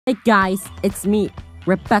Hey guys, it's me,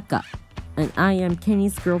 Rebecca, and I am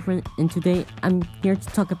Kenny's girlfriend, and today I'm here to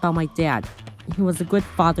talk about my dad. He was a good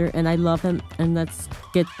father and I love him, and let's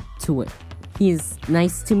get to it. He is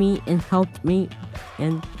nice to me and helped me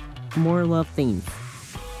and more love things.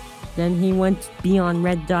 Then he went beyond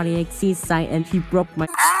Red.exe site and he broke my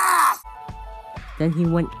Then he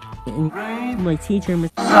went and my teacher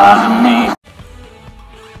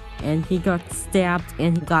and he got stabbed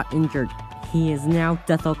and he got injured. He is now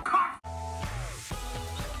death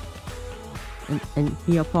and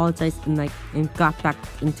he apologized and got back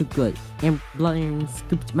into good. And Blood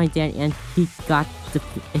scooped my dad and he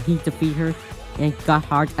defeated her and got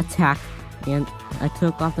heart attack, and I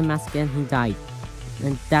took off the mask and he died.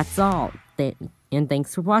 And that's all. And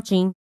thanks for watching.